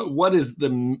change? What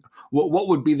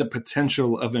would be the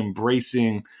potential of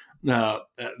embracing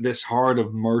this heart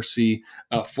of mercy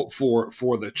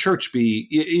for the church, be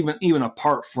even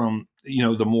apart from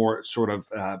the more sort of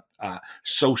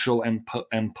social and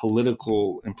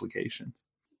political implications?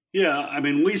 Yeah, I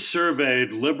mean, we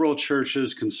surveyed liberal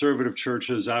churches, conservative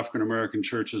churches, African-American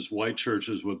churches, white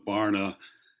churches with Barna.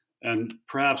 And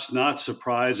perhaps not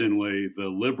surprisingly, the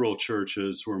liberal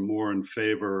churches were more in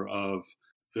favor of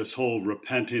this whole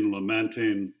repenting,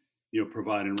 lamenting,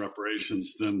 providing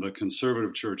reparations than the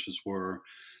conservative churches were.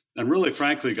 And really,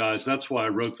 frankly, guys, that's why I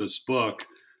wrote this book.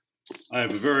 I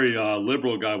have a very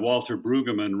liberal guy, Walter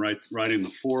Brueggemann, writing the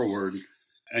foreword.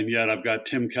 And yet I've got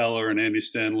Tim Keller and Andy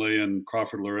Stanley and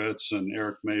Crawford Loritz and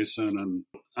Eric Mason. And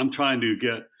I'm trying to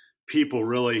get people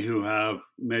really who have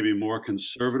maybe more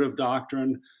conservative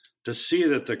doctrine to see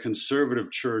that the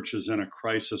conservative church is in a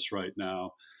crisis right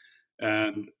now.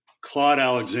 And Claude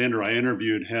Alexander, I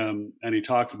interviewed him, and he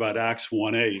talked about Acts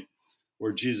 1:8,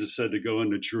 where Jesus said to go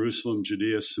into Jerusalem,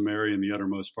 Judea, Samaria, and the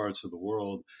uttermost parts of the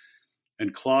world.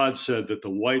 And Claude said that the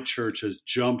white church has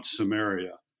jumped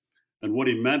Samaria. And what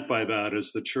he meant by that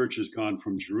is the church has gone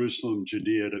from Jerusalem,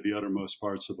 Judea, to the uttermost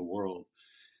parts of the world.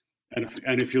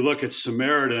 And if you look at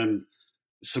Samaria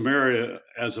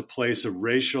as a place of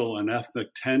racial and ethnic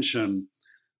tension,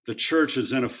 the church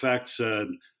has in effect said,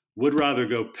 would rather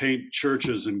go paint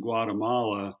churches in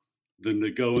Guatemala than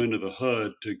to go into the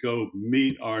hood, to go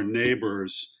meet our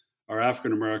neighbors, our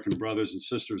African-American brothers and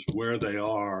sisters where they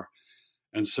are.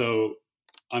 And so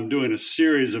I'm doing a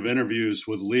series of interviews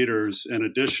with leaders in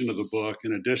addition to the book,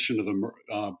 in addition to the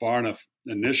Barna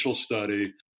initial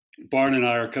study. Barna and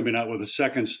I are coming out with a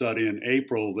second study in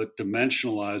April that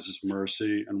dimensionalizes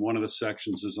mercy, and one of the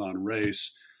sections is on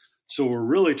race. So we're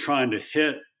really trying to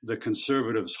hit the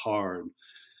conservatives hard.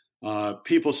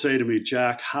 People say to me,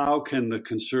 Jack, how can the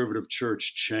conservative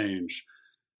church change?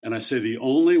 And I say the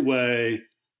only way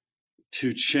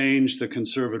to change the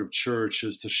conservative church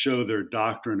is to show their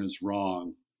doctrine is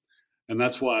wrong. And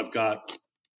that's why I've got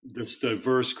this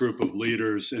diverse group of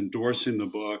leaders endorsing the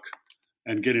book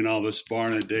and getting all this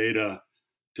Barna data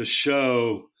to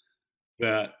show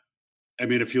that, I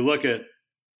mean, if you look at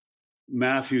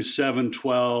Matthew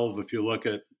 7:12, if you look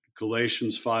at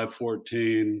Galatians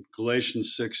 5:14,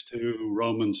 Galatians 6:2,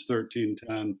 Romans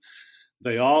 13:10,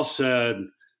 they all said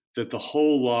that the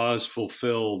whole law is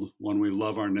fulfilled when we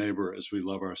love our neighbor as we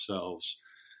love ourselves.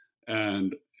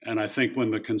 And I think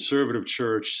when the conservative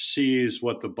church sees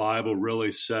what the Bible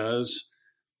really says,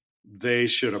 they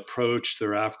should approach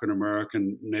their African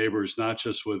American neighbors not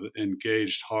just with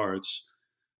engaged hearts,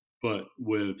 but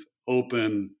with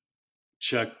open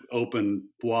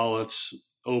wallets,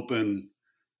 open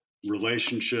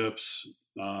relationships.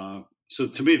 So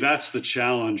to me, that's the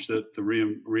challenge that the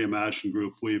Reimagine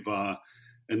group, we've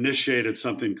initiated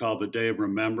something called the Day of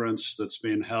Remembrance that's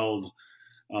being held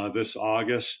this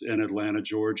August in Atlanta,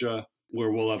 Georgia,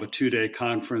 where we'll have a 2-day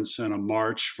conference and a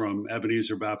march from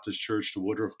Ebenezer Baptist Church to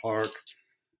Woodruff Park.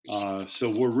 So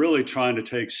we're really trying to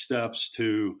take steps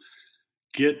to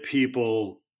get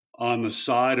people on the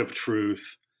side of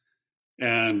truth.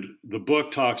 And the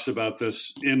book talks about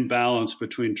this imbalance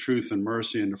between truth and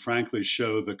mercy, and to frankly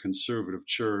show the conservative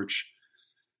church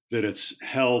that it's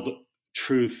held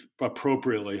truth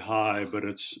appropriately high, but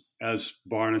it's, as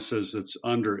Barna says, it's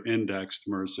under-indexed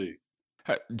mercy.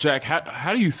 Jack,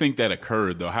 how do you think that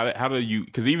occurred, though? How do you,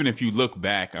 because even if you look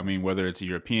back, I mean, whether it's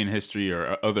European history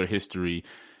or other history,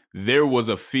 there was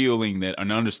a feeling that,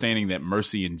 an understanding that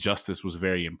mercy and justice was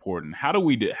very important. How do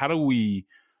we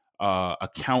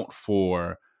account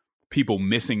for people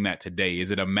missing that today?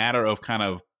 Is it a matter of kind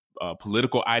of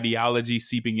political ideology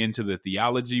seeping into the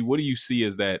theology? What do you see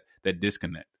as that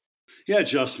disconnect? Yeah,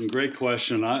 Justin, great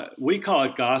question. We call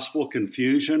it gospel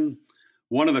confusion.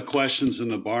 One of the questions in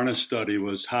the Barna study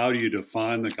was, how do you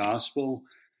define the gospel?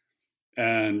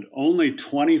 And only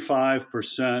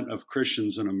 25% of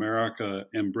Christians in America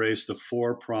embrace the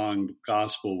 4-pronged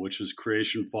gospel, which is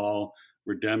creation, fall,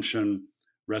 redemption,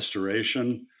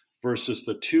 restoration, versus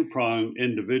the 2-pronged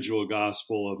individual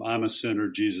gospel of I'm a sinner,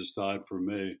 Jesus died for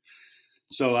me.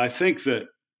 So I think that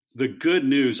the good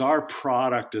news, our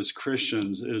product as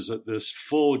Christians, is that this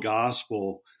full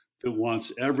gospel that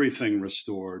wants everything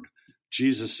restored.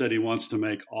 Jesus said he wants to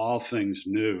make all things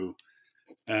new.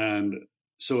 And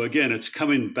so again, it's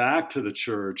coming back to the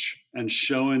church and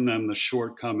showing them the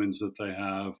shortcomings that they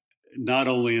have, not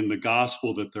only in the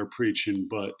gospel that they're preaching,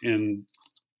 but in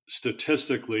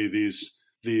statistically these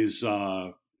this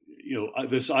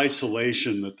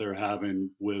isolation that they're having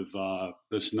with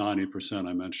this 90%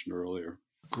 I mentioned earlier.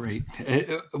 Great.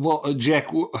 Well, Jack,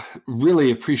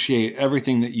 really appreciate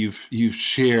everything that you've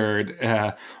shared.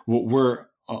 We're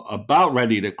about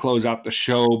ready to close out the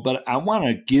show, but I want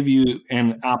to give you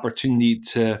an opportunity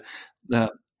to,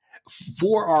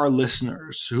 for our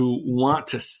listeners who want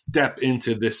to step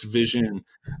into this vision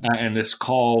and this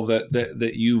call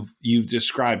that you've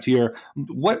described here,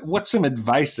 what's some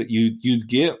advice that you'd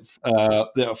give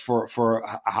for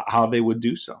how they would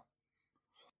do so?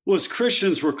 Well, as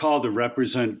Christians, we're called to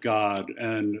represent God,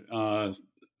 and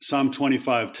Psalm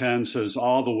 25:10 says,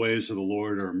 all the ways of the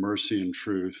Lord are mercy and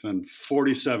truth. And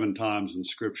 47 times in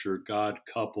Scripture, God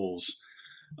couples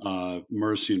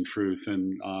mercy and truth.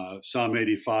 And Psalm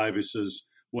 85, he says,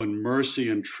 when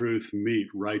mercy and truth meet,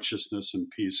 righteousness and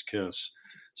peace kiss.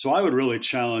 So I would really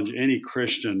challenge any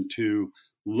Christian to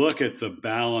look at the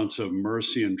balance of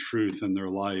mercy and truth in their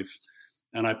life.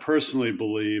 And I personally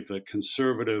believe that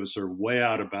conservatives are way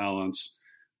out of balance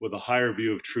with a higher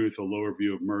view of truth, a lower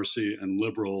view of mercy, and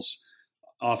liberals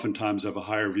oftentimes have a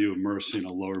higher view of mercy and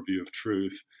a lower view of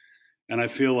truth. And I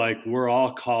feel like we're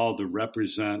all called to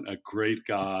represent a great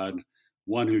God,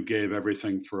 one who gave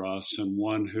everything for us and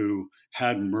one who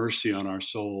had mercy on our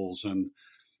souls. And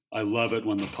I love it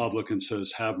when the publican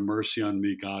says, have mercy on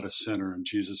me, God, a sinner. And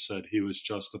Jesus said he was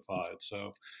justified.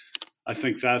 So I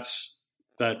think that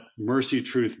mercy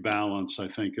truth balance, I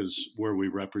think, is where we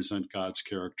represent God's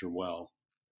character well.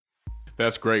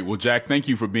 That's great. Well, Jack, thank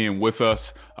you for being with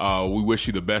us. We wish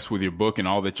you the best with your book and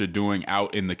all that you're doing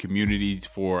out in the communities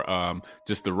for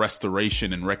just the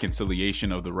restoration and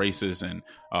reconciliation of the races. And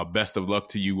best of luck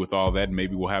to you with all that. And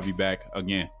maybe we'll have you back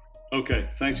again. Okay.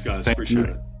 Thanks, guys. Appreciate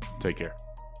it. Take care.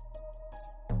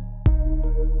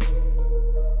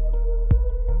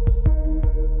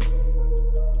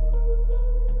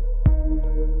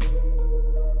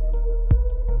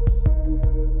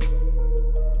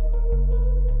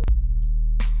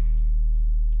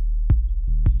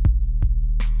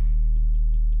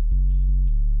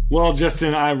 Well,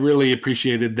 Justin, I really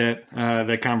appreciated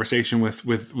that conversation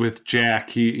with Jack.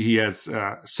 He has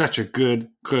such a good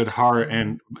heart,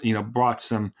 and brought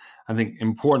some, I think,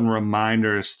 important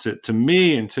reminders to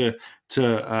me and to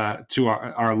to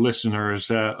our listeners.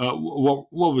 What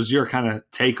was your kind of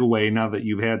takeaway now that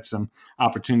you've had some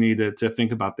opportunity to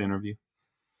think about the interview?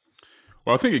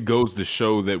 Well, I think it goes to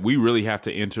show that we really have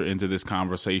to enter into this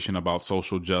conversation about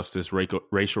social justice,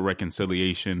 racial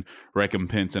reconciliation,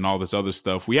 recompense, and all this other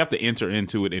stuff. We have to enter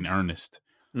into it in earnest,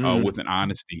 with an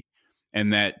honesty,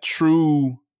 and that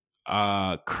true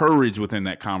courage within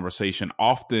that conversation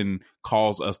often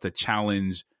calls us to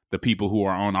challenge the people who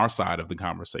are on our side of the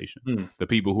conversation, the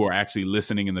people who are actually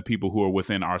listening, and the people who are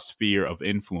within our sphere of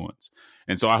influence.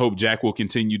 And so I hope Jack will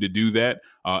continue to do that,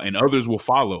 and others will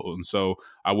follow. And so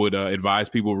I would advise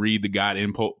people read The God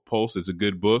Impulse. It's a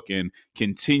good book, and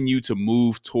continue to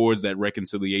move towards that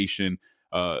reconciliation,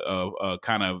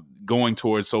 kind of going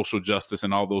towards social justice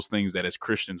and all those things that as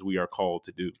Christians we are called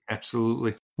to do.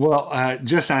 Absolutely. Well, I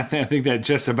think that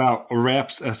just about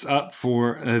wraps us up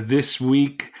for this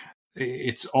week.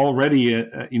 It's already,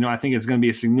 I think it's going to be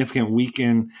a significant week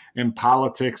in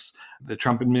politics. The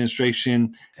Trump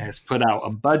administration has put out a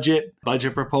budget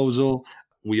proposal.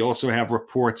 We also have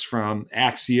reports from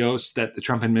Axios that the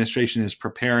Trump administration is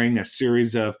preparing a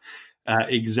series of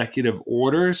executive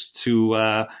orders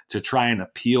to try and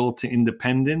appeal to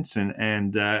independents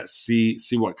and see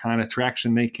what kind of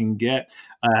traction they can get.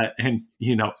 And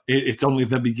it's only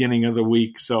the beginning of the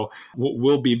week, so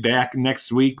we'll be back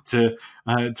next week to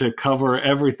cover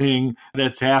everything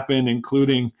that's happened,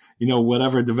 including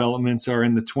whatever developments are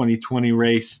in the 2020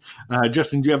 race.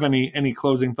 Justin, do you have any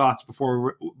closing thoughts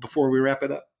before we wrap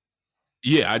it up?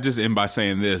 Yeah, I just end by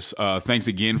saying this. Thanks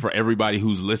again for everybody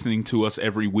who's listening to us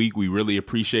every week. We really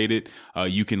appreciate it.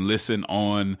 You can listen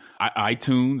on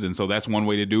iTunes, and so that's one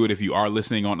way to do it. If you are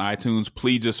listening on iTunes,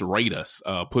 please just rate us.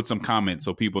 Put some comments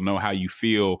so people know how you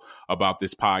feel about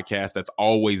this podcast. That's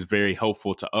always very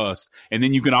helpful to us. And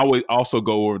then you can always also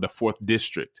go over to 4th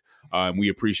District. And we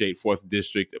appreciate 4th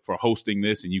District for hosting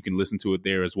this, and you can listen to it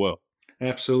there as well.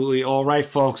 Absolutely. All right,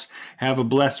 folks. Have a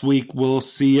blessed week. We'll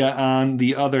see you on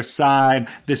the other side.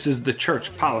 This is the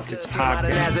Church Politics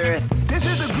Podcast. This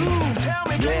is the groove. Tell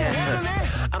me, can you handle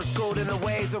it? I'm schooled in the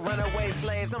ways of runaway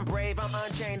slaves. I'm brave, I'm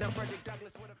unchained, I'm Frederick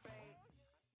Douglass with a fade.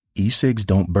 E-cigs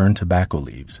don't burn tobacco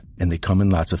leaves, and they come in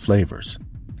lots of flavors.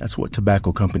 That's what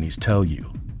tobacco companies tell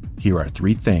you. Here are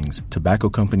 3 things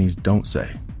tobacco companies don't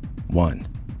say. 1.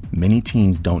 Many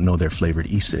teens don't know their flavored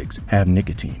e-cigs have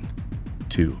nicotine.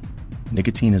 2.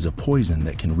 Nicotine is a poison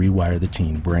that can rewire the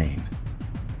teen brain.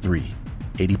 3.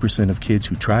 80% of kids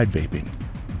who tried vaping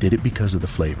did it because of the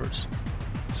flavors.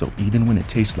 So even when it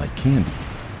tastes like candy,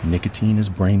 nicotine is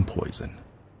brain poison.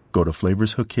 Go to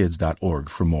flavorshookkids.org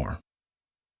for more.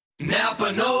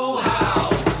 Napa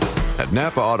know-how. At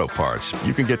Napa Auto Parts,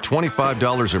 you can get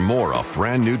 $25 or more off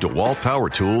brand new DeWalt power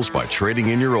tools by trading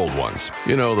in your old ones.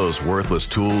 You know, those worthless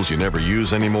tools you never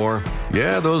use anymore?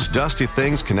 Yeah, those dusty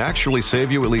things can actually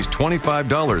save you at least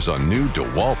 $25 on new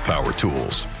DeWalt power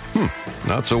tools.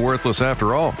 Not so worthless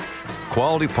after all.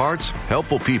 Quality parts,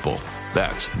 helpful people.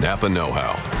 That's Napa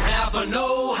know-how. Napa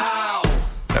know-how.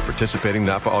 At participating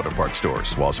Napa Auto Parts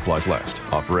stores while supplies last.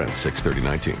 Offer ends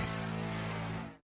 6/30/19.